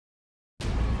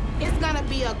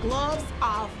gonna be a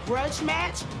gloves-off grudge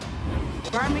match.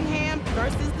 Birmingham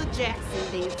versus the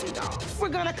Jackson dancing dolls. We're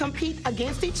gonna compete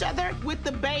against each other with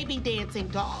the baby dancing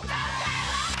dolls.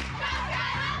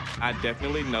 I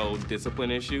definitely know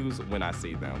discipline issues when I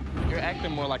see them. You're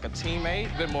acting more like a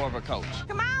teammate than more of a coach.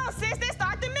 Come on, sister,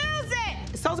 start the music!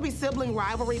 It's supposed to be sibling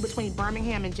rivalry between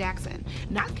Birmingham and Jackson,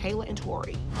 not Kayla and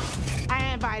Tori.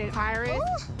 I invited Iris.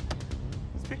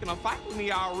 Ooh. Speaking of fighting with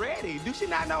me already, do she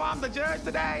not know I'm the judge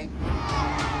today?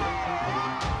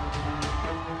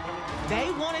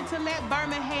 They wanted to let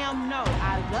Birmingham know,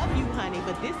 I love you, honey,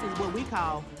 but this is what we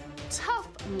call tough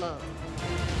love.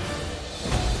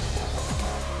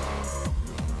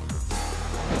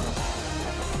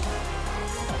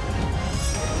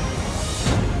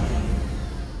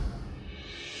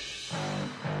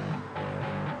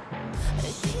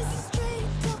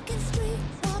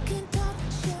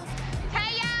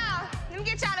 Hey, y'all, let me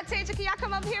get y'all attention. Can y'all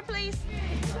come over here, please?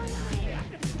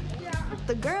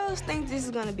 The girls think this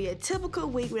is gonna be a typical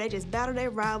week where they just battle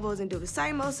their rivals and do the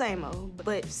same old, same old.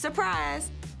 But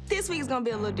surprise, this week is gonna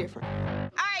be a little different.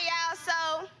 All right, y'all,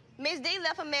 so Miss D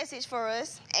left a message for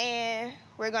us, and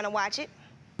we're gonna watch it.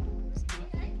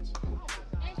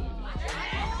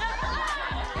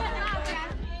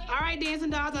 All right,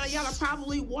 dancing dolls, y'all are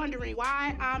probably wondering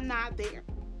why I'm not there.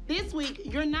 This week,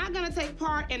 you're not gonna take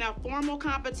part in a formal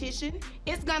competition.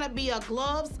 It's gonna be a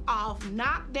gloves-off,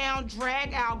 knockdown,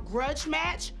 drag-out grudge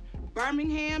match.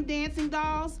 Birmingham dancing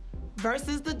dolls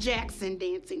versus the Jackson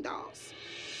dancing dolls.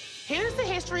 Here's the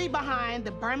history behind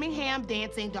the Birmingham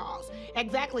dancing dolls.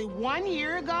 Exactly 1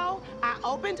 year ago, I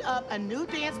opened up a new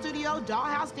dance studio,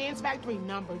 Dollhouse Dance Factory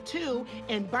 #2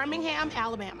 in Birmingham,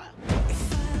 Alabama.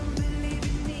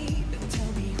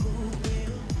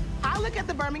 I look at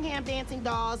the Birmingham dancing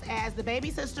dolls as the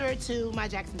baby sister to my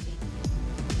Jackson team.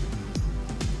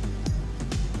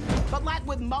 But like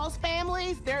with most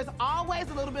families, there's always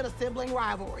a little bit of sibling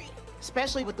rivalry,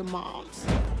 especially with the moms.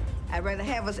 I'd rather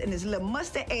have us in this little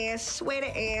mustard-ass,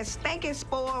 sweater-ass, stinking,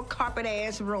 spoiled,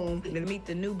 carpet-ass room than meet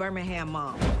the new Birmingham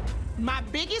mom. My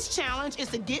biggest challenge is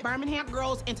to get Birmingham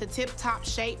girls into tip-top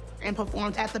shape and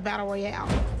perform at the Battle Royale.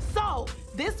 So,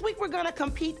 this week we're gonna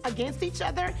compete against each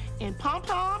other in Pom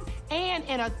Pom and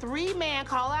in a 3-man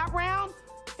call-out round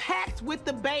packed with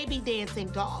the baby dancing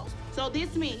dolls. So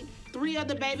this means 3 of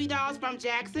the baby dolls from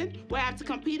Jackson will have to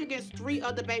compete against 3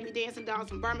 other baby dancing dolls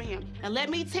from Birmingham. And let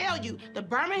me tell you, the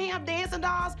Birmingham dancing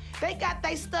dolls, they got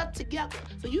they stuff together.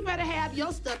 So you better have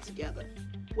your stuff together.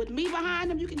 With me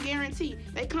behind them, you can guarantee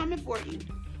they coming for you.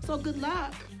 So good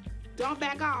luck. Don't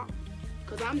back off,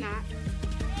 because I'm not.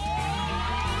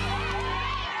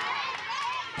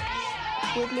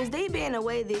 With Ms. D being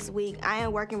away this week, I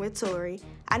am working with Tori.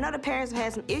 I know the parents have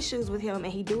had some issues with him,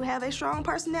 and he do have a strong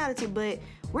personality, but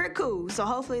we're cool, so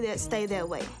hopefully that stay that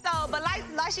way. So, but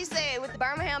like she said, with the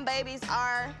Birmingham babies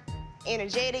are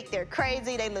energetic, they're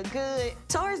crazy, they look good.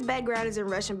 Tori's background is in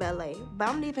Russian ballet, but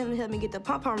I'm needing him to help me get the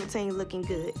pom-pom routine looking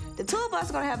good. The 2 of us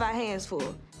are gonna have our hands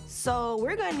full, so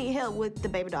we're gonna need help with the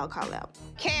baby doll call-out.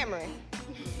 Cameron,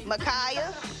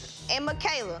 Micaiah, and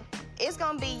Michaela, it's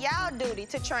gonna be y'all duty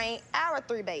to train our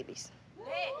 3 babies.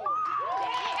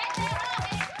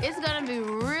 It's gonna be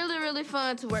really, really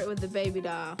fun to work with the baby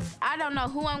doll. I don't know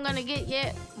who I'm gonna get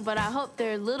yet, but I hope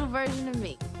they're a little version of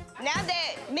me. Now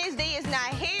that Miss D is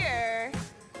not here,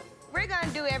 we're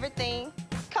gonna do everything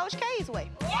Coach K's way.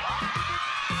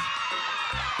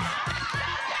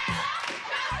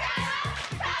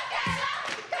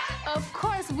 Of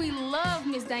course, we love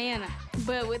Miss Dianna,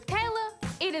 but with Kayla,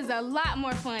 it is a lot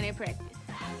more fun at practice.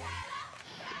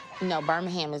 No,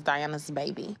 Birmingham is Diana's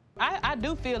baby. I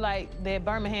do feel like that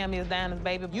Birmingham is Diana's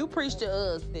baby. You preach to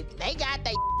us that they got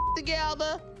their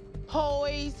together,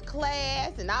 poise,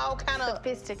 class, and all kind of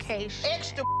sophistication,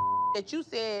 extra that you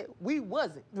said we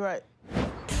wasn't. Right.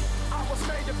 I was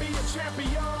made to be a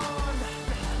champion.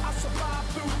 I survived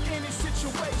through any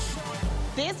situation.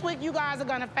 This week, you guys are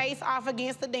gonna face off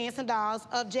against the dancing dolls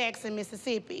of Jackson,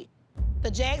 Mississippi. The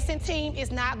Jackson team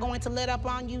is not going to let up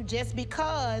on you just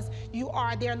because you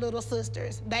are their little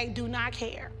sisters. They do not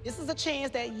care. This is a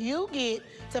chance that you get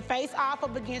to face off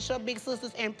up against your big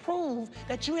sisters and prove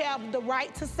that you have the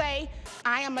right to say,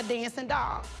 I am a dancing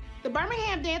doll. The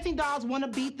Birmingham dancing dolls want to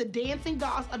beat the dancing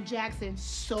dolls of Jackson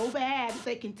so bad that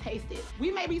they can taste it. We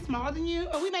may be smaller than you,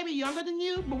 or we may be younger than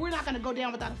you, but we're not gonna go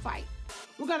down without a fight.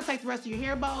 We're gonna take the rest of your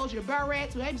hair bows, your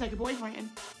barrettes, maybe take your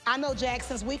boyfriend. I know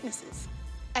Jackson's weaknesses.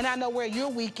 And I know where you're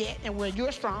weak at and where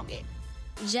you're strong at.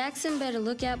 Jackson better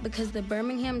look out because the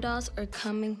Birmingham dolls are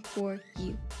coming for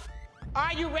you.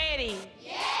 Are you ready?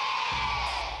 Yeah!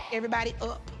 Everybody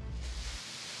up.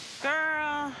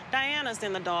 Girl, Diana's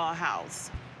in the dollhouse.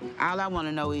 All I want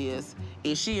to know is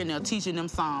she in there teaching them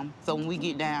some, so when we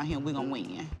get down here, we're going to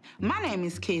win. My name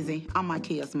is Kizzy. I'm my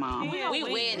kid's mom. We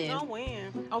winning. Don't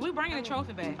win. Oh, we bringing the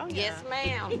trophy back. Oh, yes,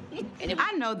 ma'am.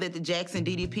 I know that the Jackson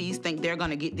DDPs think they're going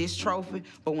to get this trophy,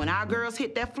 but when our girls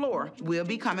hit that floor, we'll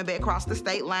be coming back across the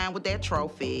state line with that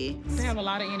trophy. They have a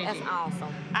lot of energy. That's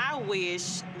awesome. I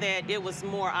wish that there was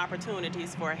more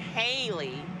opportunities for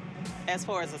Haley as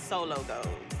far as a solo goes.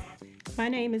 My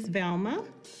name is Velma.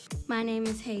 My name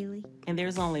is Haley. And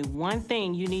there's only one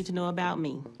thing you need to know about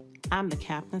me. I'm the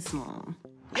captain's mom.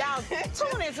 Y'all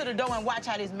tune into the door and watch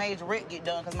how this majorette get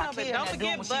done, because my kid not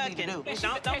doing what she need to do.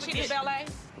 Can she do ballet?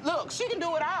 Look, she can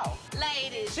do it all.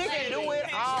 Ladies, she can do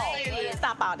it all. Ladies,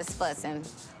 stop all this fussing.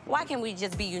 Why can't we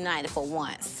just be united for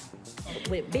once?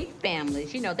 With big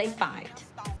families, you know, they fight.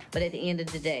 But at the end of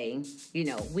the day, you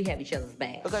know, we have each other's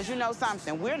back. Because you know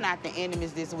something, we're not the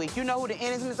enemies this week. You know who the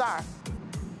enemies are?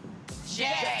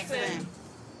 Jackson.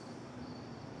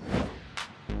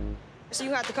 So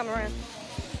you have to come around.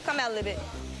 Come out a little bit.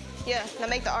 Yeah, now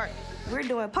make the art. We're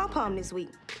doing Pom Pom this week.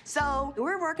 So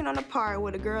we're working on the part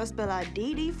where the girls spell out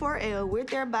DD4L with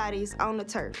their bodies on the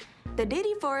turf. The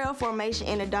DD4L formation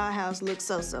in the Dollhouse looks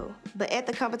so-so, but at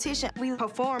the competition, we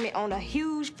perform it on a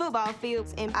huge football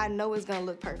field, and I know it's gonna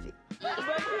look perfect.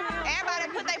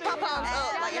 Everybody put their Pom Poms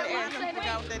up like in the air.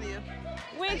 What that is.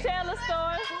 We tell a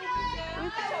story.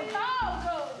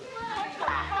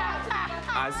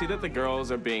 I see that the girls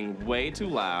are being way too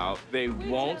loud. They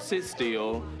won't sit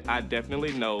still. I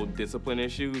definitely know discipline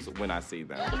issues when I see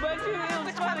them.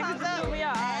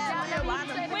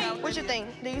 What you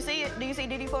think? Do you see it? Do you see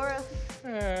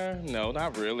DD4L? No,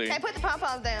 not really. Hey, put the Pom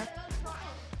Poms down.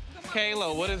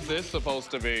 Kayla, what is this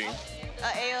supposed to be?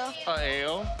 A L. A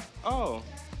L? Oh.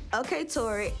 Okay,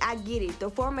 Tori, I get it. The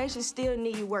formation still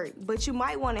need work, but you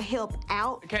might want to help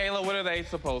out. Kayla, what are they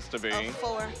supposed to be? A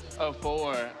 4. A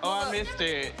 4. Oh, I missed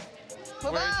it.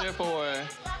 Where's your 4?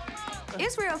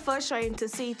 It's real frustrating to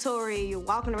see Tori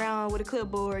walking around with a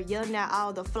clipboard, yelling out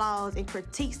all the flaws and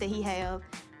critiques that he have,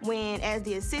 when as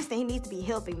the assistant, he needs to be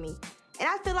helping me. And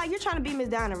I feel like you're trying to be Miss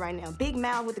Dianna right now. Big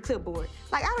mouth with the clipboard.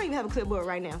 Like, I don't even have a clipboard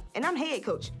right now, and I'm head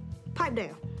coach. Pipe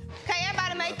down. Okay,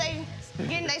 everybody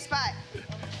get in their spot.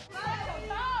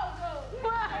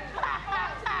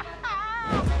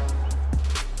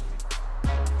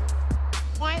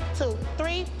 1, 2,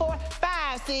 3, 4,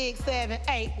 5, 6, 7,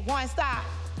 8. 1, stop.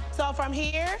 So from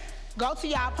here, go to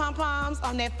y'all Pom Poms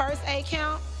on that first 8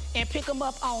 count and pick them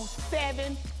up on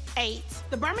 7, 8.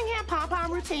 The Birmingham Pom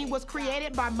Pom routine was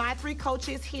created by my 3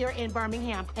 coaches here in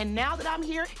Birmingham. And now that I'm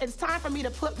here, it's time for me to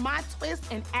put my twist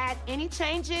and add any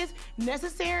changes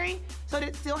necessary so that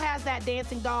it still has that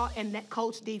dancing doll and that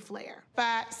Coach D flair.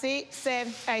 5, 6,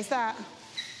 7, 8, stop.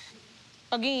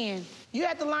 Again, you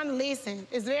have to learn to listen.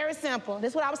 It's very simple.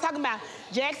 This is what I was talking about.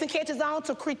 Jackson catches on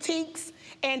to critiques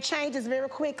and changes very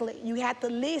quickly. You have to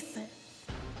listen.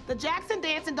 The Jackson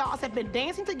Dancing Dolls have been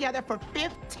dancing together for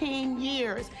 15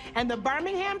 years, and the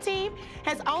Birmingham team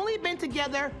has only been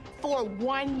together for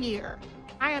 1 year.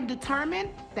 I am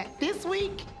determined that this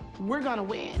week, we're gonna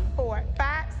win. 4,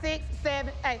 5, 6,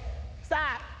 7, 8.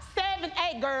 Stop. 7,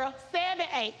 8, girl. 7,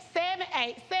 8, 7,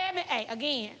 8, 7, 8.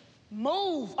 Again.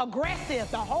 Move, aggressive.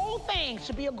 The whole thing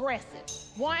should be aggressive.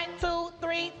 1, 2,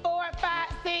 3, 4, 5,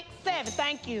 6, 7.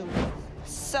 Thank you.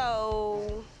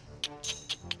 So,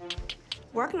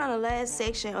 working on the last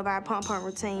section of our Pom Pom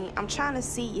routine, I'm trying to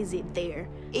see, is it there?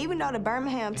 Even though the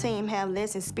Birmingham team have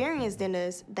less experience than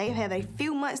us, they have a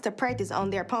few months to practice on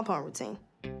their Pom Pom routine.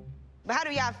 But how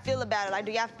do y'all feel about it? Like,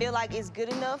 do y'all feel like it's good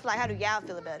enough? Like, how do y'all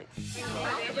feel about it?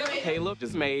 Caleb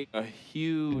just made a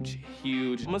huge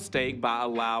mistake by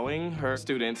allowing her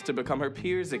students to become her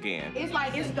peers again. It's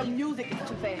like the music is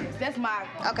too fast. That's my...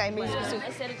 Okay, music is too fast.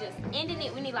 Instead of just ending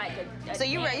it, we need like a so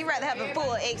you rather have a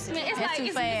full exit? I mean, it's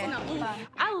too fast.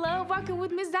 I love working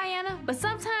with Miss Dianna, but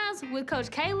sometimes with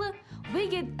Coach Kayla, we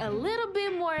get a little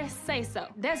bit more say-so.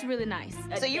 That's really nice.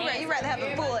 So you rather have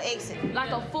a full exit?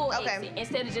 Like a full exit,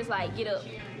 instead of just like get up,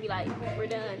 be like, we're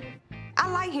done.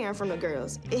 I like hearing from the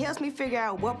girls. It helps me figure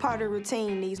out what part of the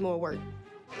routine needs more work.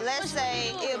 Let's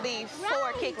say it'll be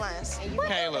 4 kick lines.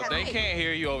 Caleb, they can't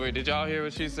hear you over here. Did y'all hear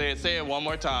what she said? Say it one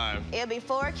more time. It'll be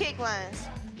 4 kick lines.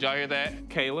 Did y'all hear that?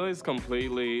 Kayla is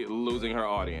completely losing her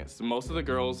audience. Most of the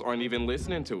girls aren't even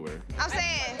listening to her. I'm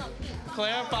saying.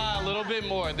 Clarify a little bit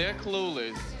more. They're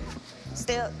clueless.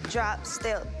 Step, drop,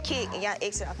 step, kick, and y'all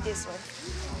exit off this one.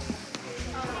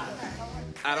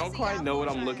 I don't quite know what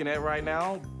I'm looking at right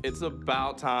now. It's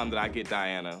about time that I get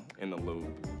Dianna in the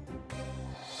loop.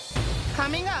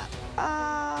 Coming up.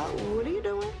 What are you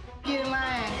doing? Get in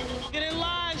line. Get in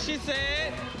line, she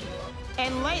said.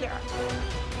 And later.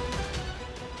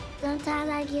 Sometimes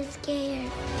I get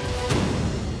scared.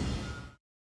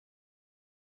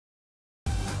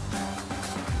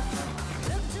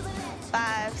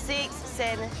 Five, 6,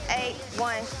 7, 8.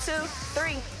 1, 2,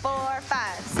 3, 4,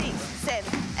 5, 6,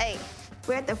 7, 8.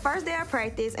 We're at the first day of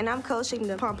practice, and I'm coaching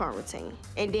the Pom Pom routine.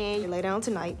 And then later on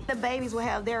tonight, the babies will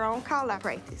have their own call-out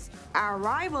practice. Our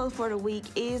rival for the week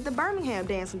is the Birmingham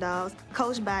Dancing Dolls,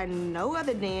 coached by no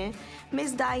other than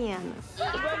Miss Dianna.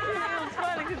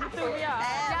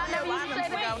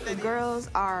 The girls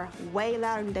are way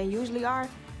louder than they usually are.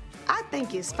 I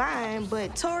think it's fine,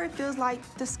 but Tori feels like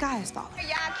the sky is falling.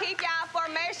 Y'all keep y'all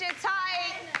formation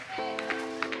tight.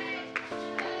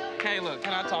 Kayla,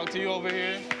 can I talk to you over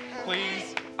here,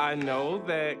 please? I know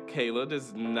that Kayla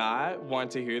does not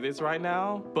want to hear this right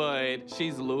now, but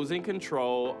she's losing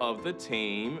control of the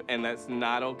team, and that's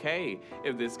not okay.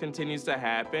 If this continues to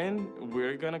happen,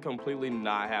 we're gonna completely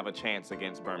not have a chance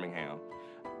against Birmingham.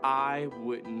 I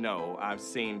would know. I've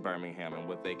seen Birmingham and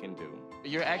what they can do.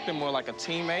 You're acting more like a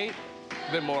teammate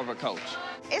than more of a coach.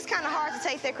 It's kind of hard to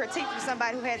take that critique from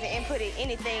somebody who hasn't inputted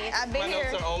anything. I've been here.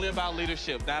 My notes are only about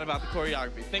leadership, not about the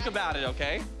choreography. Think about it,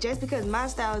 okay? Just because my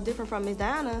style is different from Miss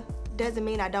Dianna doesn't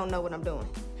mean I don't know what I'm doing.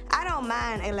 I don't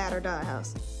mind a louder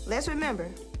dollhouse. Let's remember,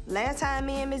 last time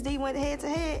me and Miss D went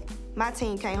head-to-head, my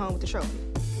team came home with the trophy.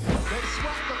 They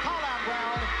swept the call-out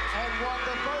round and won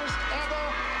the first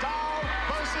ever doll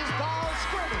versus doll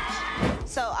scrimmage.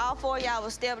 So all four of y'all will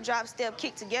step, drop, step,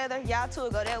 kick together. Y'all two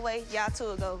will go that way, y'all two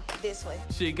will go this way.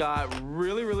 She got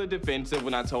really, really defensive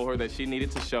when I told her that she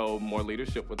needed to show more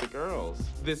leadership with the girls.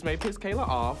 This may piss Kayla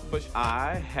off, but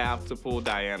I have to pull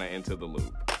Dianna into the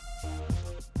loop.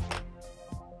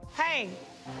 Hey,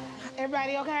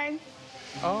 everybody okay?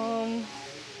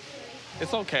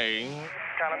 It's okay.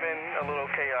 Kind of been a little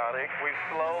chaotic. We've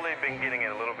slowly been getting it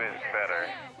a little bit better.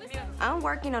 I'm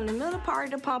working on the middle part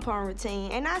of the Pom Pom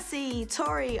routine, and I see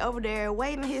Tori over there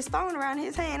waving his phone around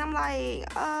his hand. I'm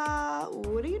like,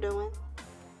 what are you doing?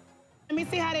 Let me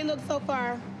see how they look so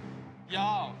far.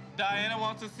 Y'all, Dianna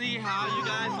wants to see how you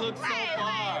guys look so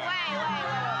far.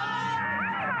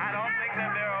 I don't think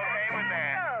that they're okay with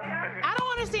that. I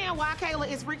don't understand why Kayla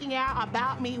is freaking out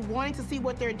about me wanting to see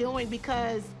what they're doing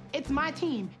because it's my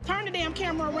team. Turn the damn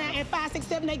camera around and 5, 6,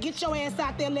 7, 8, get your ass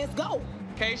out there, let's go.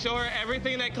 Okay, show her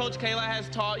everything that Coach Kayla has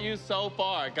taught you so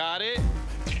far. Got it?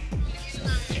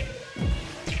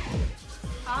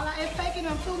 It's taking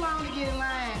them too long to get in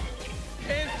line.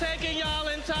 It's taking y'all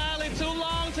entirely too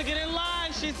long to get in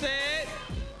line, she said.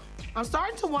 I'm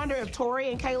starting to wonder if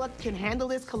Tori and Kayla can handle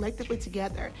this collectively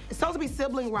together. It's supposed to be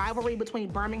sibling rivalry between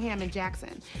Birmingham and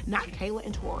Jackson, not Kayla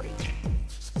and Tori.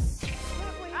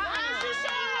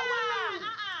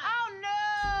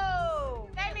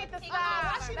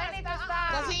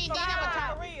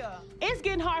 It's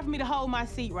getting hard for me to hold my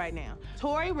seat right now.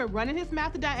 Tori, we're running his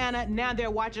mouth to Dianna. Now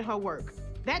they're watching her work.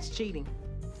 That's cheating.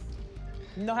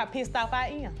 You know how pissed off I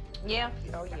am? Yeah.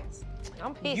 Oh, yes.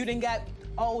 I'm pissed. You done got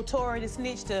old Tori to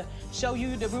snitch to show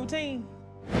you the routine.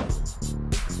 6,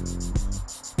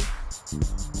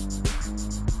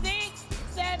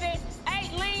 7,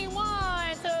 8, lean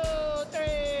 1, 2,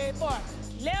 3, 4.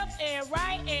 Left and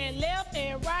right and left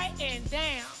and right and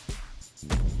down.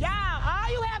 Y'all, all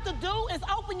you have to do is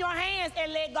open your hands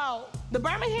and let go. The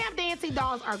Birmingham Dancing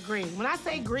Dolls are green. When I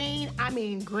say green, I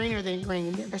mean greener than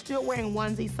green. They're still wearing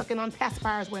onesies, sucking on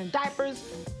pacifiers, wearing diapers,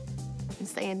 and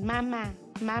saying, my, Left,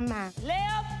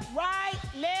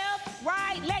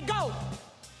 right, let go.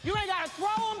 You ain't gotta throw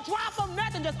them, drop them,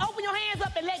 nothing. Just open your hands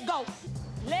up and let go.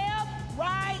 Left,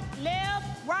 right,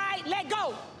 let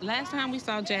go. Last time we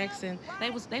saw Jackson, they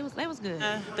was good.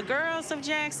 The girls of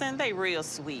Jackson, they real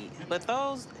sweet. But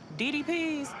those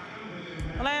DDPs,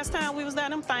 last time we was there,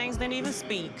 them things didn't even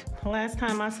speak. Last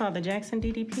time I saw the Jackson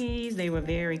DDPs, they were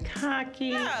very cocky.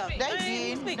 Yeah,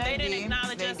 they didn't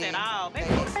acknowledge us at all. Babe,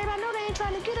 I know they ain't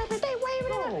trying to get up, but they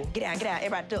waving up. Get out,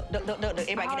 everybody duck, everybody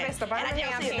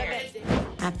get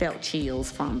out. I felt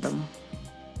chills from them.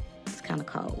 It's kind of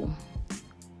cold.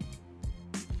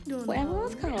 Well, it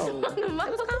was cold. It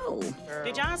was cold.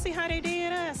 Did y'all see how they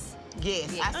did us?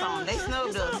 Yes, I saw them. They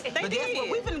snubbed us. But guess what?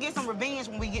 We finna get some revenge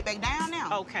when we get back down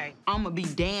now. Okay. I'm gonna be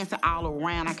dancing all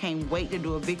around. I can't wait to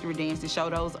do a victory dance to show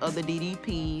those other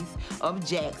DDPs of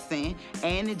Jackson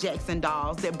and the Jackson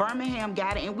Dolls that Birmingham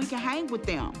got it and we can hang with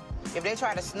them. If they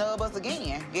try to snub us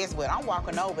again, guess what? I'm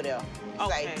walking over there.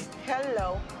 Okay. Say,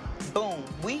 hello, boom,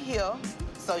 we here,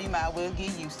 so you might well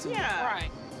get used to it. Yeah.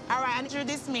 Right. All right, I need you to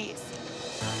dismiss.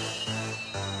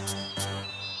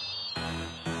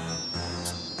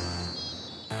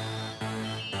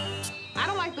 I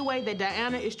don't like the way that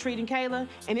Dianna is treating Kayla,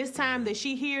 and it's time that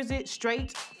she hears it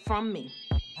straight from me.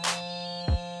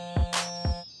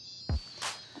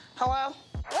 Hello?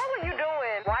 What were you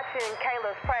doing watching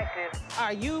Kayla's practice?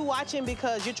 Are you watching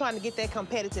because you're trying to get that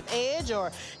competitive edge,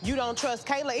 or you don't trust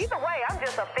Kayla? Either way, I'm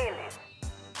just offended.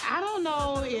 I don't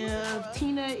know if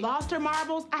Tina lost her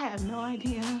marbles. I have no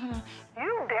idea.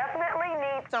 You definitely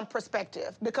need some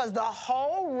perspective, because the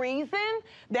whole reason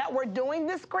that we're doing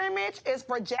this scrimmage is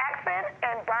for Jackson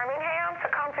and Birmingham to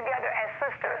come together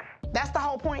as sisters. That's the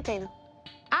whole point, Tina.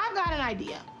 I've got an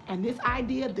idea, and this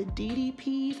idea the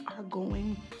DDPs are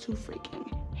going to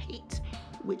freaking hate,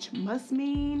 which must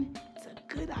mean it's a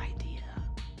good idea.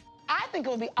 I think it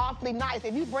would be awfully nice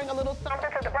if you bring a little something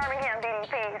to the Birmingham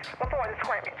DDPs before the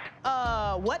scrimmage.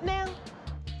 What now?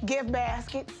 Gift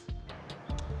baskets.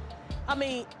 I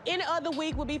mean, any other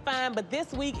week would be fine, but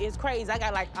this week is crazy. I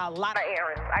got like a lot of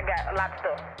errands. I got a lot of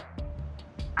stuff.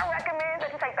 I recommend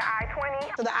that you take the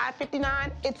I-20. To the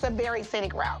I-59, it's a very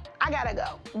scenic route. I gotta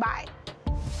go. Bye.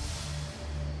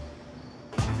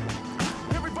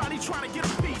 Everybody trying to get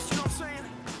a piece, you know what I'm saying?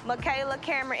 Michaela,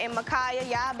 Cameron, and Micaiah,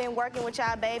 y'all been working with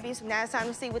y'all babies. Now it's time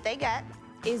to see what they got.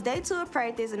 It's day 2 of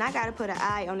practice, and I gotta put an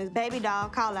eye on this baby doll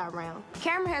call-out round.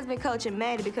 Cameron has been coaching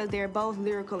Maddie because they're both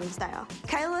lyrical in style.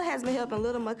 Kayla has been helping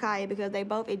little Micaiah because they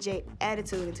both inject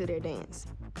attitude into their dance.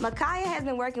 Micaiah has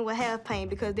been working with half paint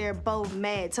because they're both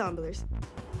mad tumblers.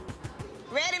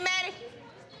 Ready, Maddie?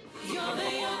 You're the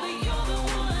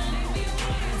one.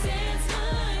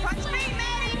 Watch me,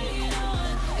 Maddie!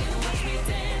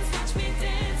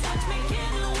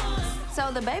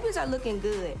 So the babies are looking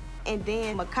good, and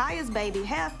then Micaiah's baby,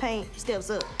 half paint, steps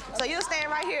up. So you'll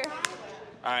stand right here.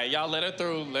 All right, y'all let her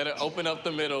through. Let her open up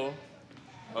the middle.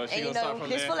 Oh, she gonna start from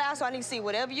this there? full out, so I need to see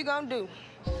whatever you're gonna do.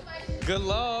 Good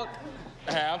luck.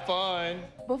 Have fun.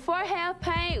 Before Half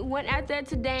Paint went out there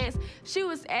to dance, she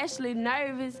was actually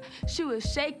nervous. She was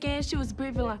shaking. She was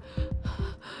breathing like.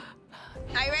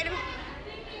 Are you ready?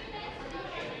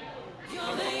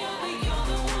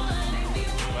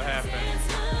 What happened?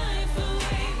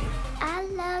 I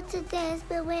love to dance,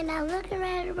 but when I look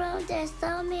around the room, there's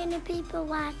so many people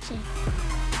watching.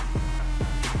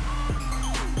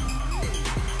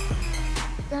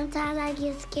 Sometimes I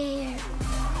get scared.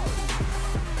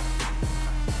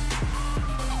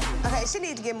 Okay, she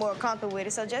needs to get more comfortable with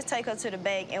it, so just take her to the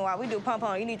back, and while we do Pom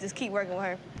Pom, you need to just keep working with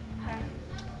her.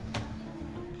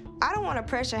 I don't want to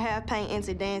pressure Half Paint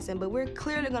into dancing, but we're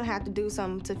clearly gonna have to do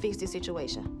something to fix this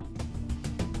situation.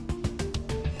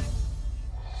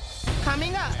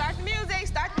 Coming up. Start the music,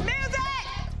 start the music!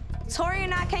 Tori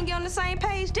and I can't get on the same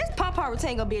page. This Pom Pom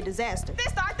routine gonna be a disaster. Then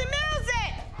start the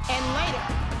music! And later.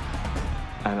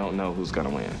 I don't know who's gonna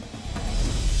win.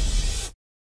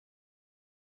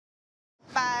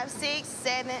 5, 6,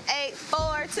 7, 8,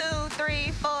 4, 2,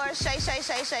 3, 4. Shake, shake,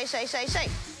 shake, shake, shake, shake,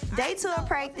 shake. Day 2 of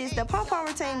practice, the Pom Pom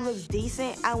routine looks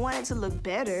decent. I want it to look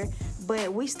better,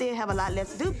 but we still have a lot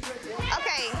left to do.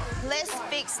 Okay, let's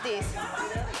fix this.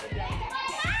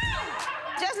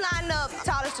 Just line up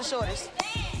tallest to shortest.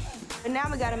 And now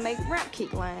we gotta make ramp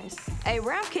kick lines. A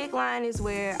ramp kick line is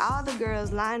where all the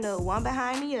girls line up one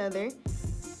behind the other,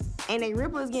 and a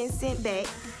ripple is getting sent back,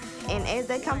 and as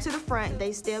they come to the front,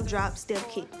 they step, drop, step,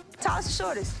 kick. Tallest to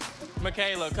shortest.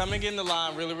 Michaela, come and get in the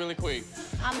line really, really quick.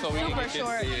 I'm so we can super get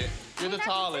short. To see it. You're the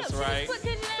tallest, right?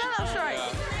 Still up short.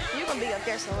 Yeah. You can be up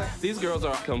there somewhere. These girls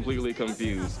are completely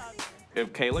confused.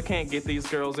 If Kayla can't get these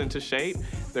girls into shape,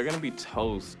 they're gonna be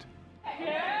toast.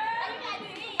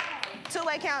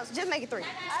 2-way counts, just make it 3.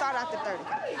 Start out the 30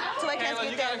 count. 2-way counts, Kayla,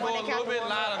 get you there, gotta go a little bit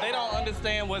louder. They don't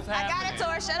understand what's happening. I got it,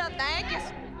 Tori. Shut up, thank you.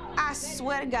 I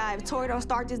swear to God, if Tori don't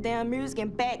start this damn music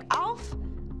and back off,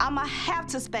 I'ma have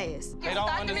to spaz. They don't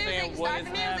understand what is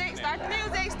happening. Start the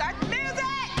music, start the music!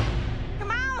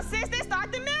 Come on, sister,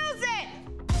 start the music!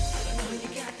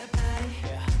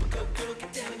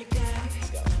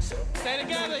 Stay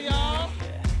together, y'all.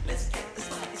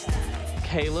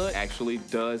 Kayla actually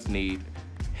does need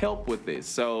help with this,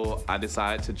 so I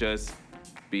decided to just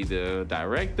be the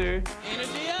director.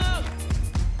 Energy up!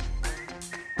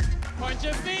 Point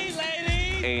your feet, lady!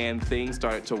 And things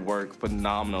started to work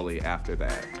phenomenally after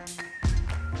that.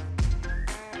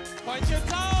 Point your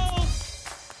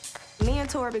toes! Me and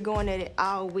Tori been going at it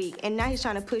all week, and now he's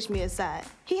trying to push me aside.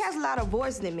 He has a lot of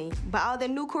voice than me, but all that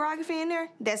new choreography in there,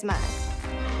 that's mine.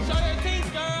 Show your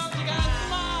teeth, girls. You gotta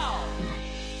smile.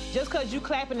 Just because you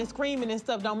clapping and screaming and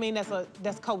stuff don't mean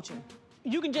that's coaching.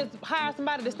 You can just hire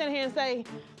somebody to stand here and say,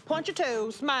 point your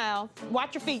toes, smile,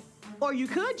 watch your feet. Or you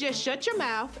could just shut your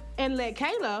mouth and let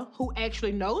Kayla, who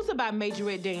actually knows about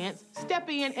majorette dance, step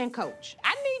in and coach.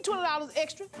 I need $20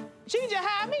 extra. She can just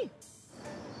hire me.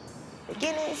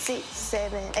 Beginning, 6,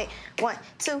 7, 8. 1,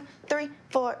 2, 3,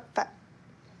 4, 5.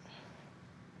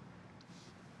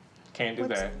 Can't do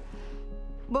that.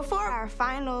 Before our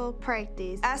final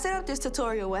practice, I set up this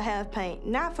tutorial with half paint,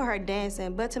 not for her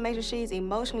dancing, but to make sure she's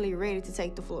emotionally ready to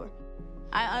take the floor.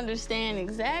 I understand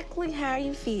exactly how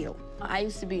you feel. I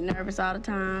used to be nervous all the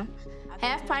time.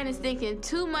 Half Pint is thinking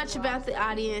too much about the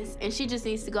audience, and she just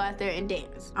needs to go out there and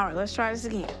dance. All right, let's try this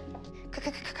again.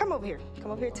 Come over here.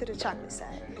 Come over here to the chocolate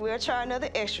side. We'll try another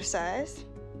exercise.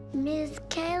 Miss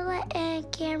Kayla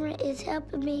and Cameron is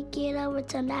helping me get over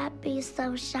to not be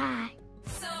so shy.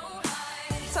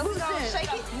 So we're gonna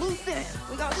shake it, loosen.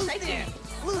 We're gonna shake it.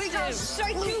 We're gonna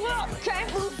shake you up, okay?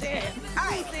 Loosen. All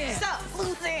right, stop,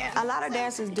 loosen. A lot of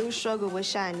dancers do struggle with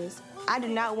shyness. I do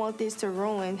not want this to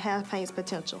ruin Half Paint's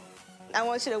potential. I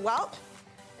want you to walk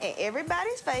in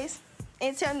everybody's face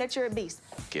and tell them that you're a beast.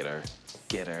 Get her.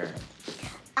 Get her.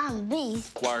 I'm a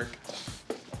beast. Work.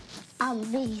 I'm a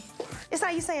beast. It's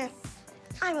like you saying,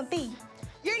 I'm a bee.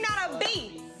 You're not a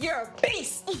bee. You're a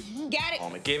beast. Got it?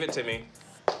 Mama, give it to me.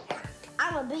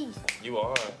 I'm a beast. You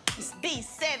are. It's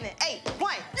B7, 8,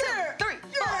 1, 2, 3,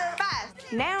 4,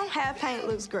 5. Now Half Paint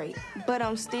looks great, but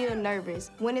I'm still nervous.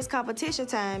 When it's competition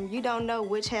time, you don't know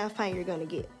which Half Paint you're gonna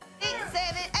get. 6, 7,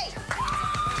 8.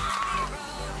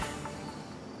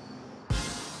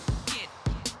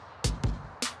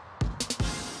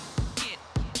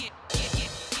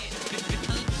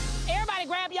 Everybody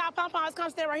grab y'all Pom Poms, come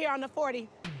stay right here on the 40.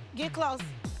 Get close.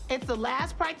 It's the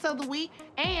last practice of the week,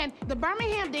 and the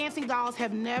Birmingham Dancing Dolls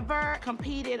have never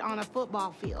competed on a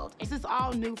football field. This is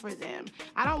all new for them.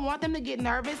 I don't want them to get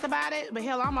nervous about it, but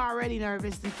hell, I'm already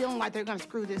nervous and feeling like they're gonna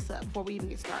screw this up before we even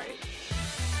get started.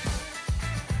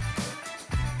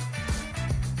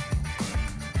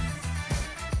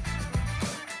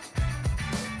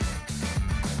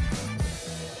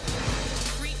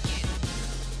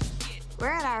 We're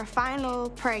at our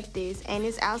final practice, and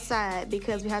it's outside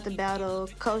because we have to battle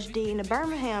Coach D and the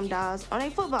Birmingham Dolls on a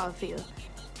football field.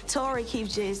 Tori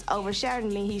keeps just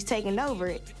overshadowing me. He's taking over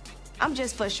it. I'm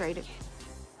just frustrated.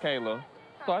 Kayla,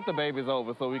 start the babies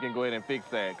over so we can go ahead and fix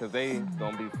that, because they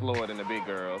gonna be slower than the big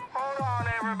girls. Hold on,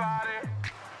 everybody.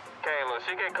 Kayla,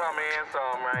 she can come in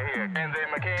some right here. And then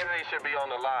Mackenzie should be on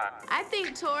the line. I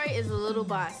think Tori is a little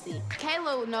bossy.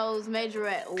 Kayla knows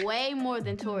majorette way more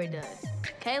than Tori does.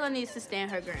 Kayla needs to stand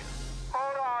her ground.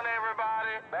 Hold on,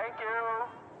 everybody. Thank you.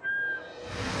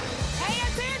 Pay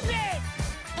attention!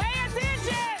 Pay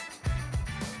attention!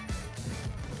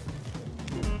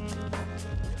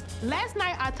 Last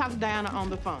night, I talked to Dianna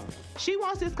on the phone. She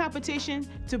wants this competition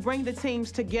to bring the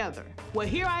teams together. Well,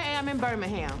 here I am in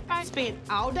Birmingham. I spent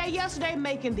all day yesterday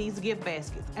making these gift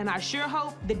baskets, and I sure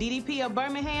hope the DDP of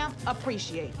Birmingham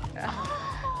appreciate it.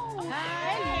 Oh,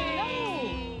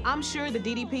 hey. I'm sure the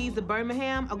DDPs of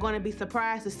Birmingham are going to be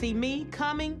surprised to see me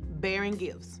coming bearing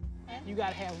gifts. You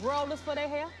gotta have rollers for their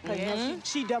hair, because you know,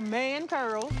 she demand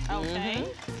curls.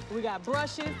 Okay. We got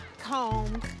brushes,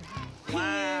 combs,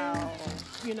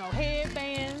 pins, you know,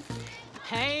 headbands,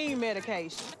 pain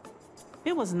medication.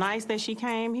 It was nice that she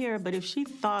came here, but if she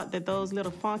thought that those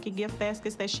little funky gift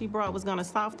baskets that she brought was gonna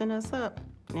soften us up,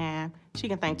 nah, she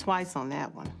can think twice on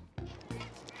that one.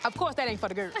 Of course, that ain't for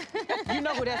the girls. You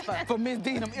know who that's for. For Miss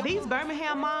Deanam. These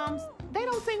Birmingham moms, they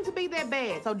don't seem to be that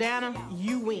bad. So, Dianna,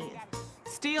 you win.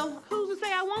 Still, who's to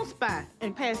say I won't spy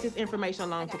and pass this information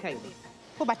along to Kayla?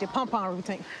 What about the Pom Pom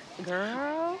routine?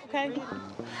 Girl. Okay.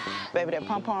 Baby, that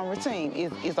Pom Pom routine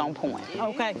is on point.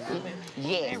 Okay.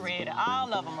 Yes. They ready.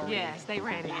 All of them are ready. Yes, they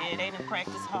ready. Yeah, they done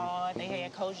practiced hard. They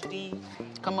had Coach D.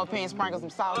 Come up here and sprinkle some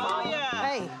sauce on.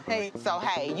 Yeah. Hey. So,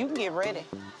 hey, you can get ready.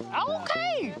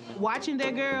 Okay. Watching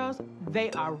their girls, they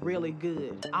are really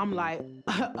good. I'm like,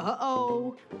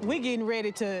 uh-oh. We getting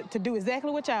ready to do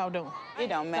exactly what y'all doing. It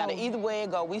don't matter. Either way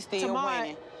it go, we still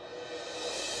winning.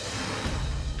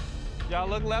 Y'all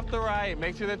look left to right.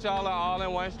 Make sure that y'all are all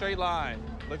in one straight line.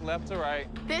 Look left to right.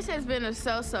 This has been a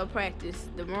so-so practice.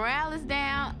 The morale is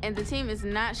down, and the team is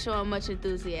not showing much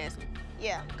enthusiasm.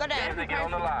 Yeah, go down. Get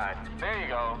on the line. There you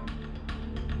go.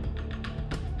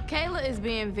 Kayla is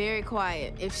being very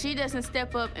quiet. If she doesn't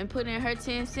step up and put in her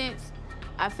 10 cents,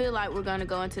 I feel like we're gonna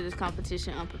go into this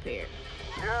competition unprepared.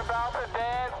 You're about to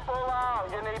dance full on.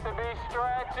 You need to be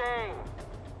stretching.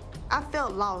 I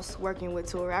felt lost working with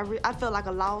Tori. I felt like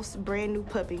a lost, brand new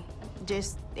puppy.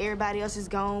 Just everybody else is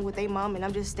gone with their mom, and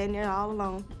I'm just standing there all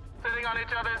alone. Sitting on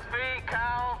each other's feet,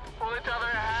 count, pull each other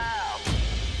in half.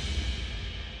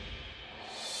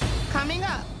 Coming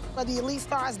up, but the elite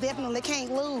stars definitely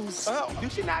can't lose. Oh, do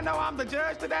she not know I'm the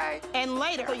judge today? And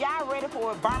later. So y'all ready for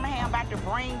what Birmingham about to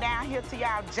bring down here to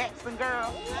y'all Jackson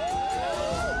girls?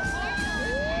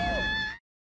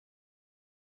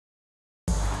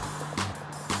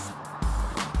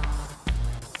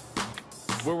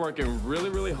 We're working really,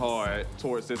 really hard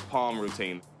towards this pom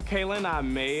routine. Kayla and I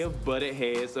may have butted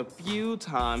heads a few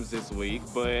times this week,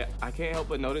 but I can't help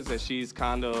but notice that she's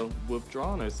kind of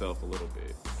withdrawn herself a little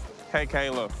bit. Hey,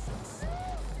 Kayla.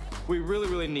 We really,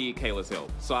 really need Kayla's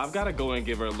help. So I've got to go and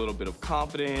give her a little bit of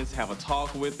confidence, have a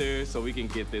talk with her so we can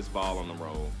get this ball on the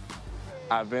roll.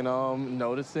 I've been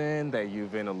noticing that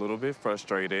you've been a little bit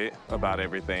frustrated about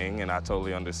everything, and I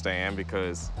totally understand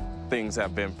because things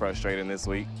have been frustrating this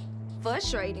week.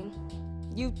 Frustrating?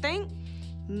 You think?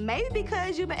 Maybe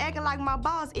because you've been acting like my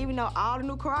boss, even though all the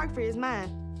new choreography is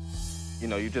mine. You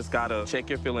know, you just gotta check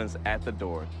your feelings at the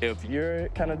door. If you're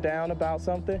kind of down about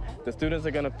something, the students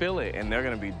are gonna feel it and they're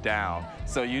gonna be down.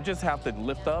 So you just have to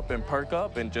lift up and perk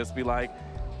up and just be like,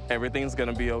 everything's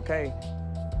gonna be okay.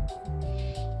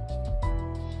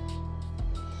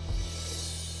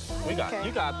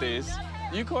 You got this.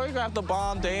 You choreographed the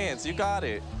bomb dance. You got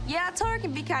it. Yeah, Tori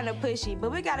can be kind of pushy,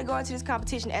 but we gotta go into this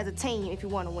competition as a team if you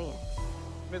want to win.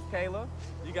 Miss Kayla,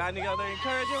 you got any other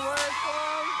encouraging words for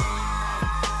them?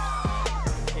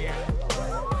 Yeah.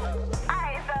 All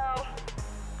right, so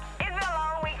it's been a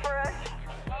long week for us,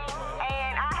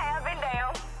 and I have been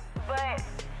down, but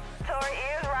Tori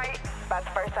is right. About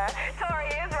the first time. Tori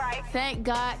is right. Thank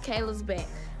God Kayla's back.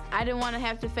 I didn't want to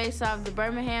have to face off the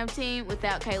Birmingham team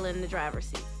without Kayla in the driver's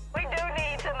seat. We do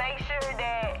need to make sure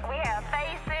that we have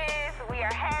faces, we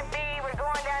are happy, we're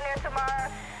going down there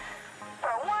tomorrow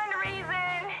for one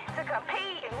reason, to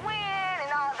compete and win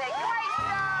and all that great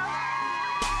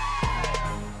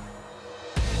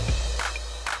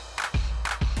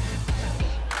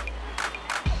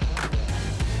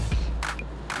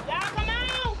stuff. Y'all come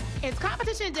on! It's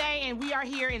competition day and we are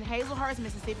here in Hazelhurst,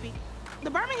 Mississippi. The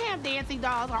Birmingham dancing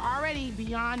dolls are already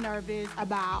beyond nervous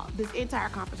about this entire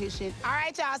competition. All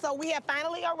right, y'all, so we have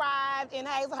finally arrived in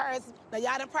Hazelhurst. Now,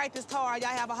 y'all done practiced hard.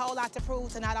 Y'all have a whole lot to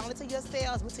prove to not only to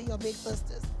yourselves, but to your big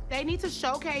sisters. They need to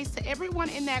showcase to everyone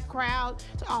in that crowd,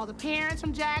 to all the parents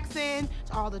from Jackson,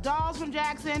 to all the dolls from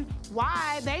Jackson,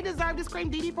 why they deserve to scream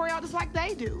DD for y'all just like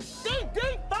they do.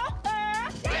 DD for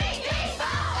her! DD for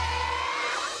her!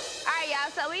 All right, y'all,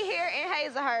 so we here in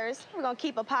Hazelhurst. We're gonna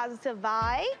keep a positive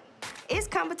vibe. It's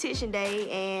competition day,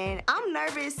 and I'm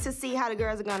nervous to see how the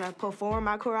girls are gonna perform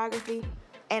my choreography.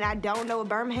 And I don't know what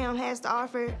Birmingham has to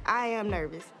offer. I am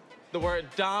nervous. The word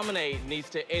dominate needs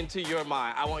to enter your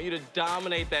mind. I want you to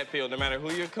dominate that field. No matter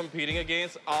who you're competing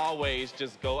against, always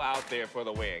just go out there for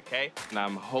the win, okay? And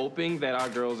I'm hoping that our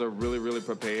girls are really, really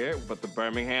prepared, but the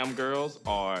Birmingham girls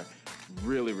are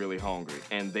really, really hungry,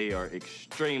 and they are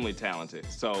extremely talented.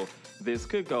 So this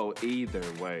could go either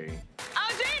way.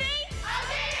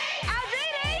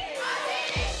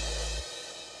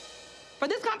 For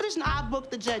this competition, I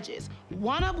booked the judges,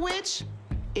 one of which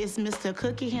is Mr.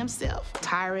 Cookie himself,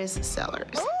 Tyrus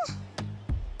Sellers. Ooh.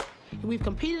 We've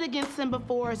competed against him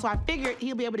before, so I figured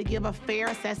he'll be able to give a fair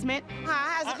assessment.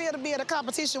 How does it feel to be at a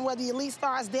competition where the elite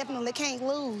stars definitely can't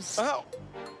lose? Oh.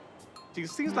 She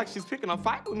seems like she's picking a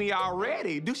fight with me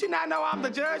already. Do she not know I'm the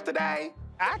judge today?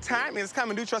 Our time is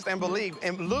coming, do trust and believe,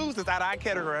 and lose is out of our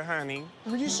category, honey.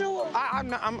 Are you sure?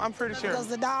 I'm pretty sure. Because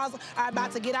the dolls are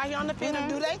about to get out here on the field and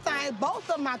do their thing, both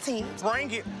of my teams.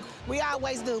 Bring it. We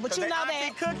always do, but you know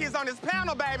that. Cookies on this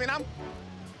panel, baby, and I'm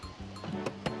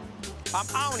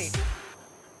on it.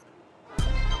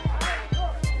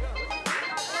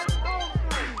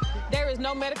 There is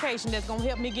no medication that's gonna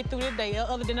help me get through this day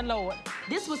other than the Lord.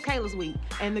 This was Kayla's week,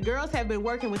 and the girls have been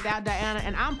working without Dianna,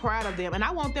 and I'm proud of them, and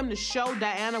I want them to show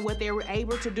Dianna what they were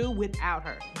able to do without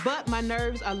her. But my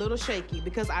nerves are a little shaky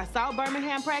because I saw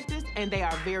Birmingham practice, and they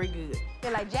are very good. I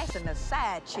feel like Jackson the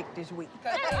side chick this week.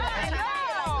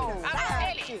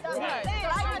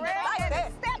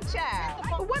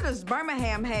 Stepchild. What does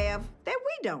Birmingham have that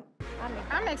we don't?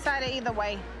 I'm excited either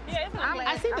way. Yeah,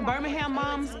 I see the Birmingham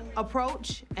moms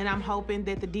approach, and I'm hoping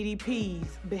that the DDPs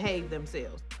behave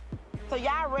themselves. So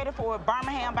y'all ready for what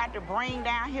Birmingham about to bring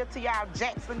down here to y'all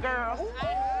Jackson girls?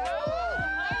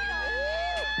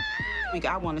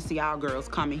 I want to see our girls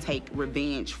come and take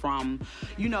revenge from,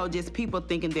 you know, just people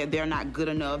thinking that they're not good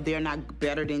enough, they're not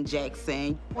better than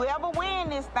Jackson. Whoever win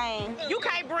this thing. You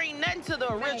can't bring nothing to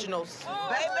the originals,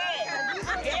 baby.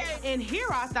 And here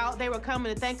I thought they were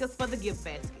coming to thank us for the gift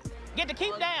basket. Get to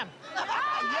keep them. All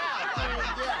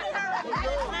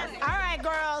right,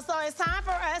 girls, so it's time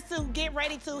for us to get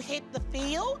ready to hit the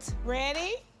field.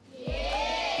 Ready?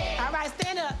 Yeah. All right,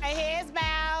 stand up. Heads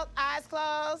bowed, eyes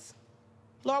closed.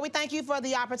 Lord, we thank you for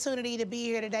the opportunity to be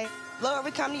here today. Lord, we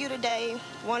come to you today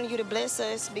wanting you to bless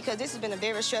us because this has been a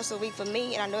very stressful week for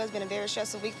me, and I know it's been a very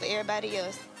stressful week for everybody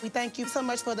else. We thank you so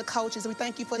much for the coaches. We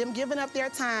thank you for them giving up their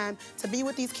time to be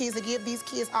with these kids, to give these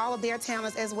kids all of their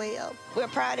talents as well. We're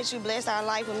proud that you blessed our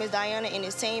life with Miss Dianna and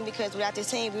this team because without this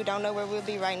team, we don't know where we'll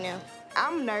be right now.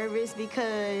 I'm nervous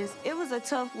because it was a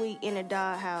tough week in the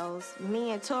Dollhouse.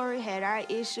 Me and Tori had our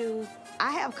issues. I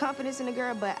have confidence in the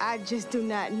girl, but I just do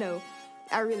not know.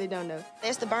 I really don't know.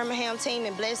 Bless the Birmingham team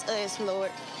and bless us, Lord.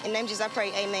 In the name of Jesus, I pray,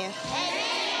 amen.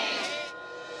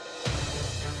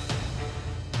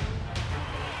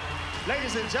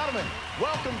 Ladies and gentlemen,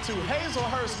 welcome to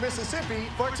Hazelhurst, Mississippi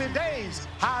for today's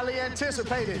highly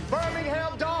anticipated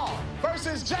Birmingham Doll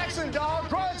versus Jackson Doll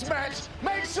grudge match.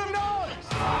 Make some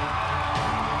noise!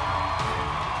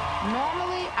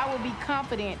 Normally, I would be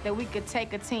confident that we could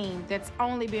take a team that's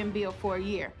only been built for a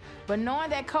year. But knowing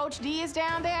that Coach D is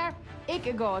down there, it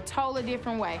could go a totally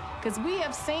different way, because we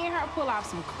have seen her pull off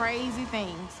some crazy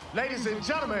things. Ladies and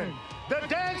gentlemen, the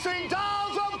Dancing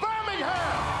Dolls of Birmingham!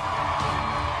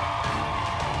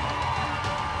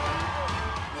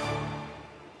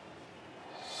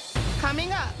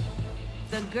 Coming up.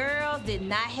 The girls did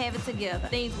not have it together.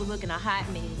 Things were looking a hot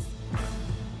mess.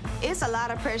 It's a lot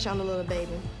of pressure on the little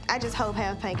baby. I just hope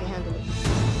Half Pain can handle it.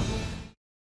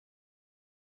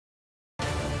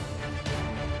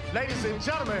 Ladies and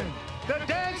gentlemen, the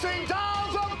Dancing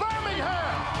Dolls of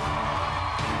Birmingham!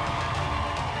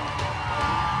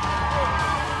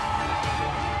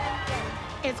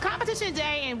 It's competition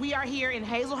day, and we are here in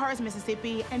Hazelhurst,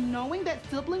 Mississippi. And knowing that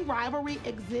sibling rivalry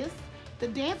exists, the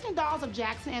Dancing Dolls of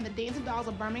Jackson and the Dancing Dolls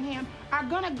of Birmingham are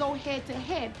gonna go head to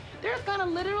head. There's gonna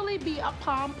literally be a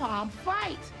pom-pom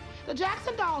fight. The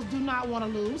Jackson Dolls do not want to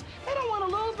lose. They don't want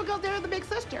to lose because they're the big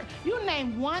sister. You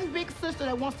name one big sister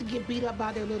that wants to get beat up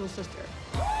by their little sister.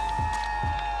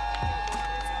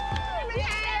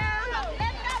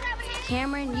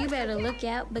 Cameron, you better look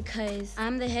out because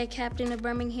I'm the head captain of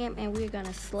Birmingham and we're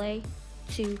gonna slay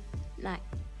tonight.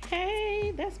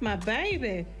 Hey, that's my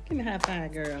baby. Give me a high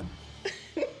five, girl.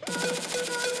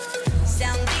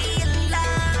 Sound the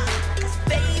alarm, 'cause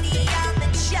baby, I'm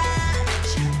in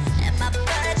charge, and my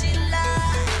budget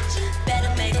large.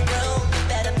 Better make room,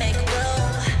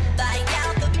 buy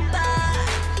out the bar,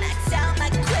 max out my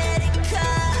credit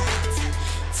cards.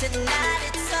 Tonight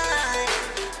it's on,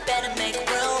 better make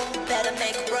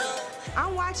room.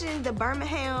 I'm watching the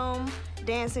Birmingham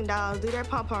Dancing Dolls do their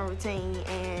pom-pom routine,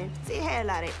 and it had a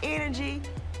lot of energy,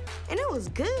 and it was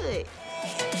good.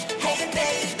 Hey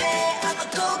baby, I'm a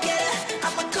go-getter.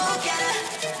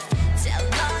 Tell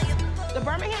all your The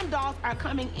Birmingham Dolls are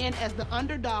coming in as the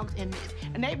underdogs in this,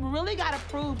 and they've really got to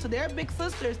prove to their big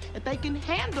sisters that they can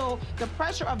handle the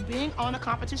pressure of being on a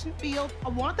competition field. I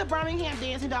want the Birmingham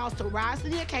Dancing Dolls to rise to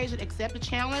the occasion, accept the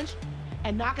challenge,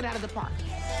 and knock it out of the park.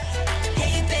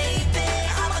 Hey baby,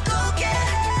 I'm a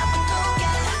go-getter.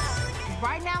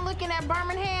 Right now, looking at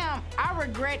Birmingham, I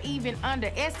regret even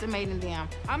underestimating them.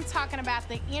 I'm talking about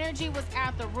the energy was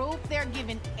out the roof. They're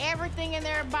giving everything in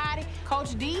their body.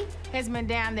 Coach D has been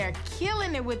down there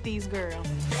killing it with these girls.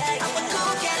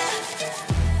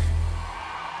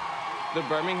 The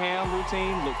Birmingham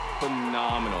routine looked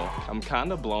phenomenal. I'm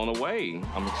kind of blown away.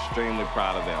 I'm extremely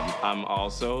proud of them. I'm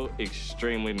also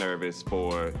extremely nervous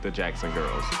for the Jackson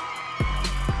girls.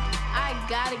 I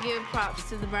gotta give props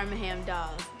to the Birmingham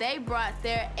Dolls. They brought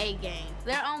their A game.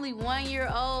 They're only 1 year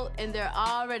old and they're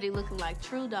already looking like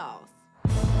true dolls.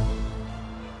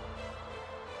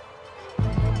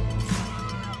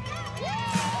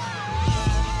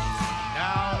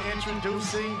 Now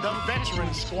introducing the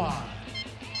veteran squad.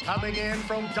 Coming in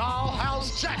from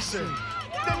Dollhouse, Jackson,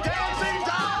 the Dancing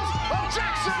Dolls of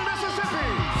Jackson, Mississippi.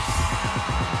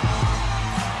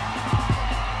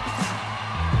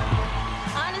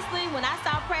 When I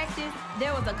saw practice,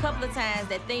 there was a couple of times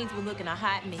that things were looking a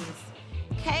hot mess.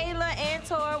 Kayla and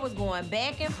Tori was going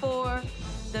back and forth.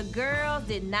 The girls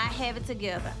did not have it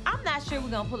together. I'm not sure we're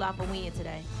gonna pull off a win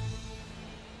today.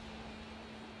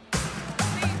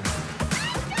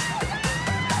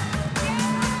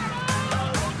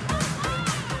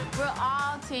 We're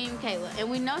all Team Kayla, and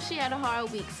we know she had a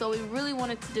hard week, so we really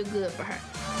wanted to do good for her.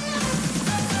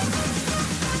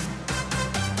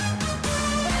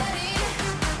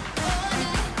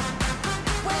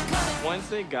 Once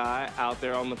they got out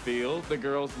there on the field, the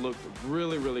girls looked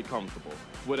really, really comfortable.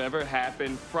 Whatever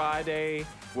happened Friday,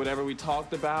 whatever we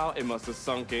talked about, it must have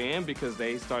sunk in because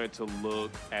they started to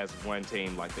look as one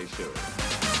team like they should.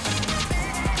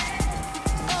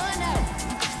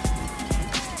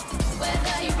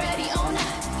 Whether you're ready or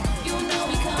not, you know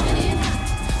we coming in.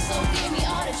 So give me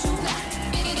all that you got.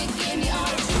 Give me all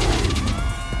that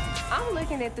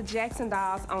looking at the Jackson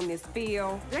dolls on this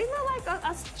field, they look like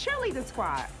a cheerleading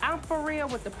squad. I'm for real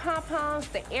with the Pom Poms.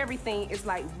 Everything is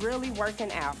like really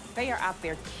working out. They are out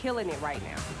there killing it right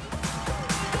now.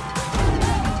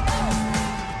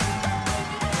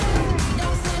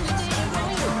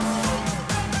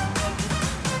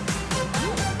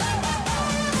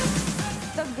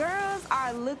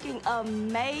 Looking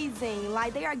amazing.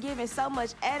 Like, they are giving so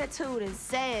much attitude and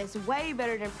sass, way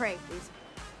better than practice.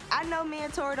 I know me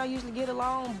and Tori don't usually get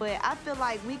along, but I feel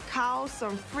like we caused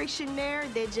some friction there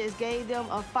that just gave them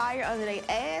a fire under their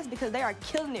ass because they are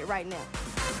killing it right now.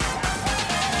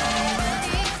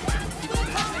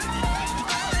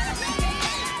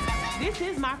 This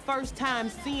is my first time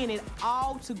seeing it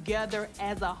all together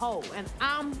as a whole, and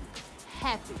I'm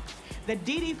happy. The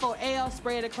DD for L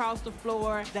spread across the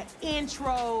floor, the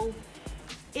intro,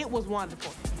 it was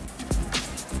wonderful.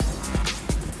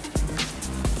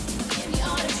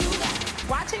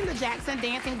 Watching the Jackson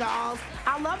dancing dolls,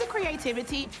 I love the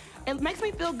creativity. It makes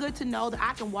me feel good to know that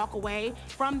I can walk away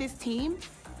from this team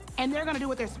and they're gonna do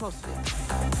what they're supposed to do.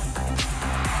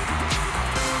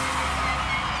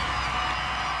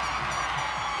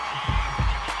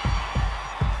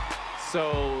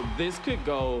 So this could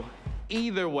go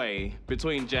either way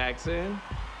between Jackson,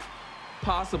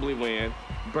 possibly win,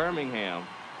 Birmingham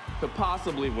could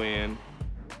possibly win.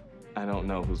 I don't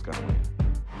know who's gonna win.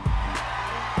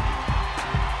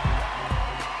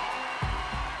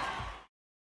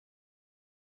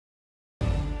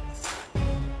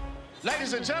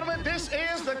 Ladies and gentlemen, this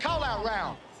is the call-out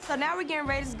round. So now we're getting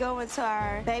ready to go into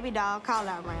our baby doll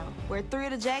call-out round, where 3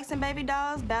 of the Jackson baby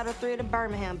dolls battle 3 of the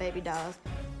Birmingham baby dolls,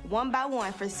 one by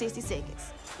one for 60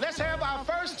 seconds. Let's have our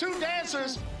first 2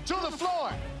 dancers to the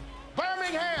floor.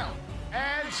 Birmingham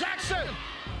and Jackson.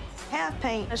 Half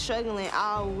Paint is struggling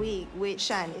all week with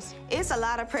shyness. It's a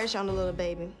lot of pressure on the little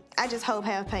baby. I just hope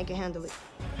Half Paint can handle it.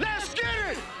 Let's get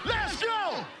it! Let's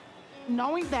go!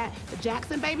 Knowing that the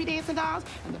Jackson baby dancing dolls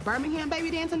and the Birmingham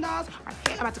baby dancing dolls are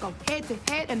about to go head to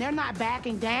head and they're not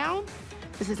backing down,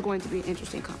 this is going to be an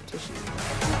interesting competition.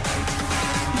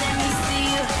 Let me see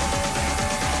you.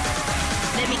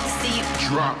 Let me see you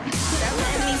drop it.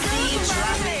 Let me see you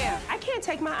drop it. I can't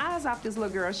take my eyes off this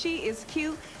little girl. She is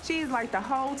cute. She is like the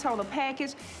whole total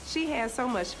package. She has so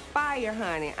much fire,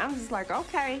 honey. I'm just like,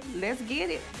 okay, let's get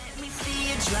it. Let me see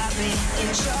you drop it.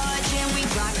 In charge and we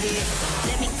rock it.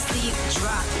 Let me see you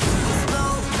drop it.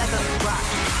 Slow like a rock.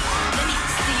 Let me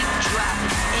see you drop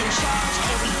it. In charge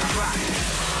and we rock it.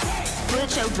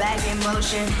 Put your back in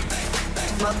motion.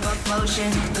 Motion.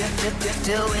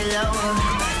 Do it lower.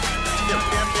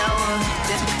 Lower.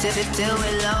 Do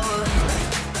it lower. Lower.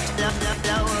 To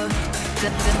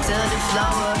the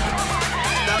floor.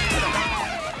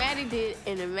 Maddie did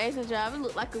an amazing job. It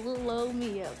looked like a little old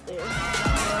me out there.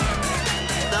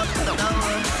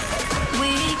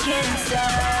 We can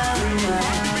survive.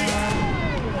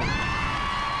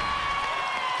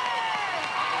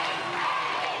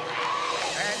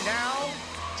 And now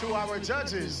to our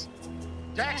judges,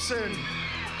 Jackson.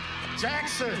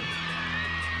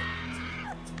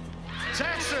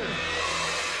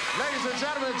 Ladies and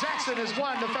gentlemen, Jackson has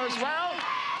won the first round.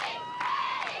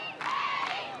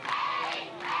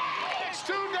 Next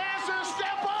 2 dancers,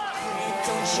 step up.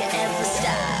 Don't you ever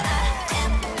stop. I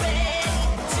am ready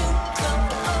to go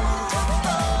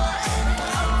overboard.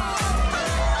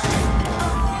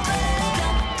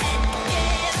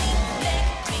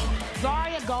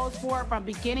 Zaria goes for it from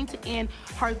beginning to end.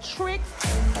 Her tricks,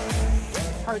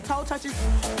 her toe touches,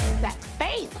 that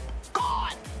face.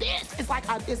 God, this is like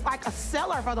a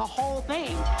seller for the whole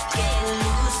thing. Get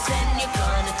loose and you're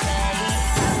gonna pay.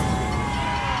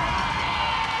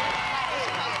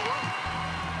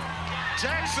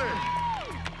 Jackson,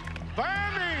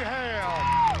 Birmingham.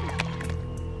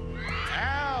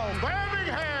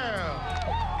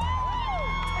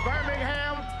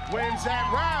 Birmingham wins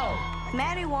that round.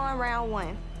 Maddie won round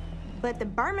 1, but the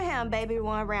Birmingham baby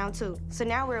won round 2. So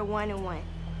now we're 1-1.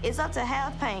 It's up to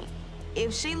Half Paint.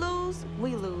 If she lose,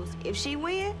 we lose. If she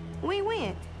win, we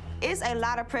win. It's a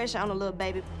lot of pressure on the little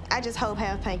baby. I just hope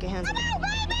Half Paint can handle it.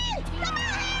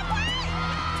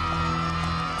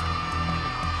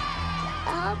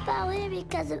 I hope I win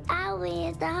because if I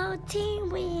win, the whole team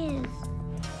wins.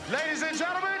 Ladies and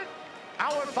gentlemen,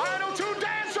 our final 2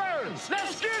 dancers.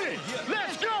 Let's get it.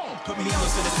 Let's go. Put me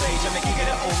close to the stage, I'm making it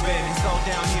open. It's all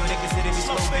downhill, they consider me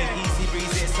sloping. Easy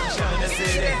breezy, sunshine, that's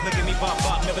it. Look at me bop,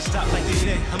 never stop like this.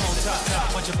 I'm on top,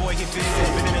 watch your boy get busy.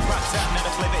 Been in the rock top, now the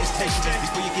flavor is tasted.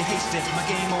 Before you get hasted, my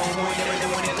game on point, never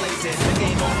doing it lazy. My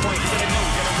game on point, you better know,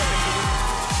 gotta rep and do it.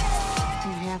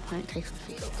 Half Pint takes the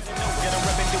field. Gotta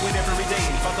rep and do it every day.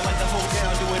 About to light the whole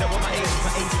town, do it up with my ace.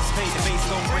 My ace is paid, the base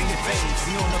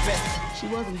doing the best. She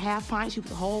wasn't half pint, she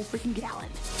was a whole freaking gallon.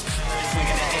 Swing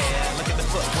in the air, look at the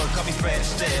footwork, call me Fred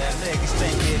Astaire. Legs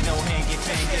thinking, no hand get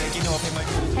tangled, you know if it might.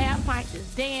 Half pint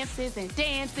just dances and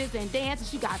dances and dances.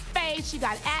 She got face, she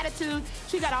got attitude,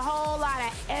 she got a whole lot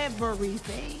of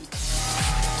everything.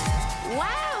 Wow,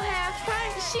 Half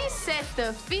Pint, she set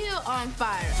the field on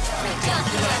fire.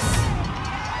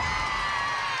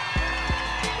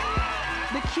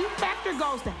 The cute factor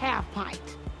goes to Half Pint.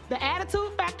 The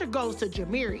attitude factor goes to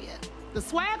Jamiria. The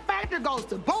swag factor goes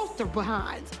to both their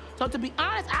behinds. So to be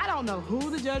honest, I don't know who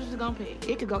the judges are gonna pick.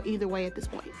 It could go either way at this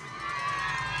point.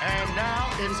 And now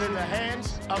it's in the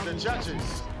hands of the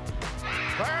judges.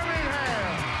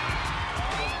 Birmingham.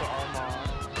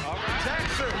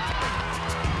 Jackson.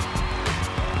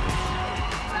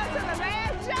 To the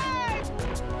last judge.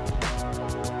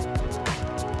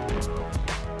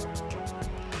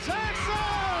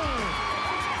 Jackson!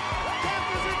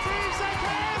 Captains and teams shake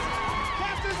hands.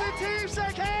 Captains and teams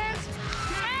shake hands.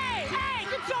 Hey,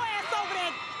 get your ass over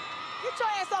there. Get your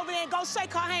ass over there and go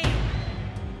shake her hand.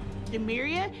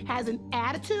 Jamiria has an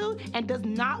attitude and does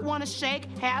not want to shake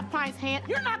Half Pint's hand.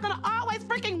 You're not gonna always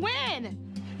freaking win.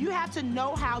 You have to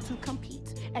know how to compete.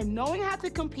 And knowing how to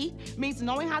compete means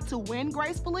knowing how to win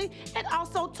gracefully and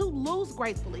also to lose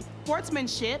gracefully.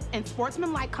 Sportsmanship and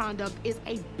sportsmanlike conduct is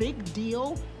a big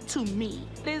deal to me.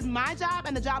 It is my job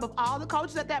and the job of all the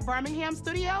coaches at that Birmingham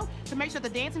studio to make sure the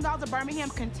Dancing Dolls of Birmingham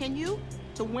continue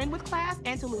to win with class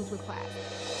and to lose with class.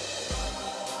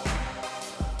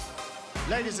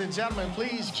 Ladies and gentlemen,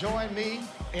 please join me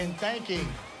in thanking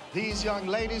these young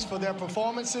ladies for their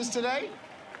performances today.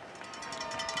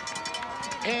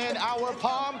 In our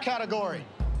Pom category,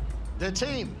 the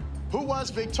team who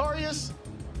was victorious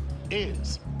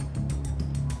is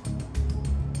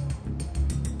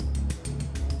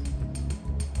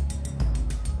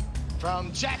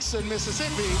from Jackson,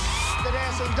 Mississippi, the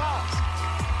Dancing Dolls.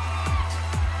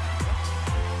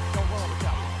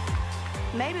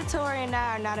 Maybe Tori and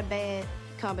I are not a bad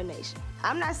combination.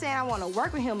 I'm not saying I want to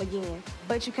work with him again,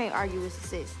 but you can't argue with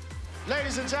success.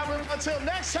 Ladies and gentlemen, until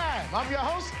next time, I'm your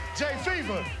host, Jay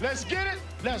Fever. Let's get it,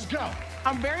 let's go.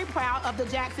 I'm very proud of the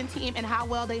Jackson team and how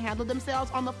well they handled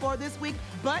themselves on the floor this week,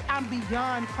 but I'm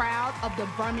beyond proud of the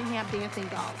Birmingham Dancing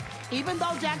Dolls. Even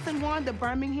though Jackson won, the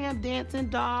Birmingham Dancing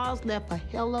Dolls left a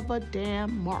hell of a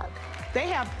damn mark. They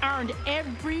have earned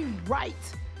every right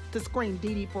to scream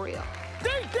DD for real.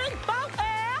 DD for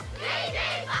real!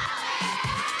 DD for real!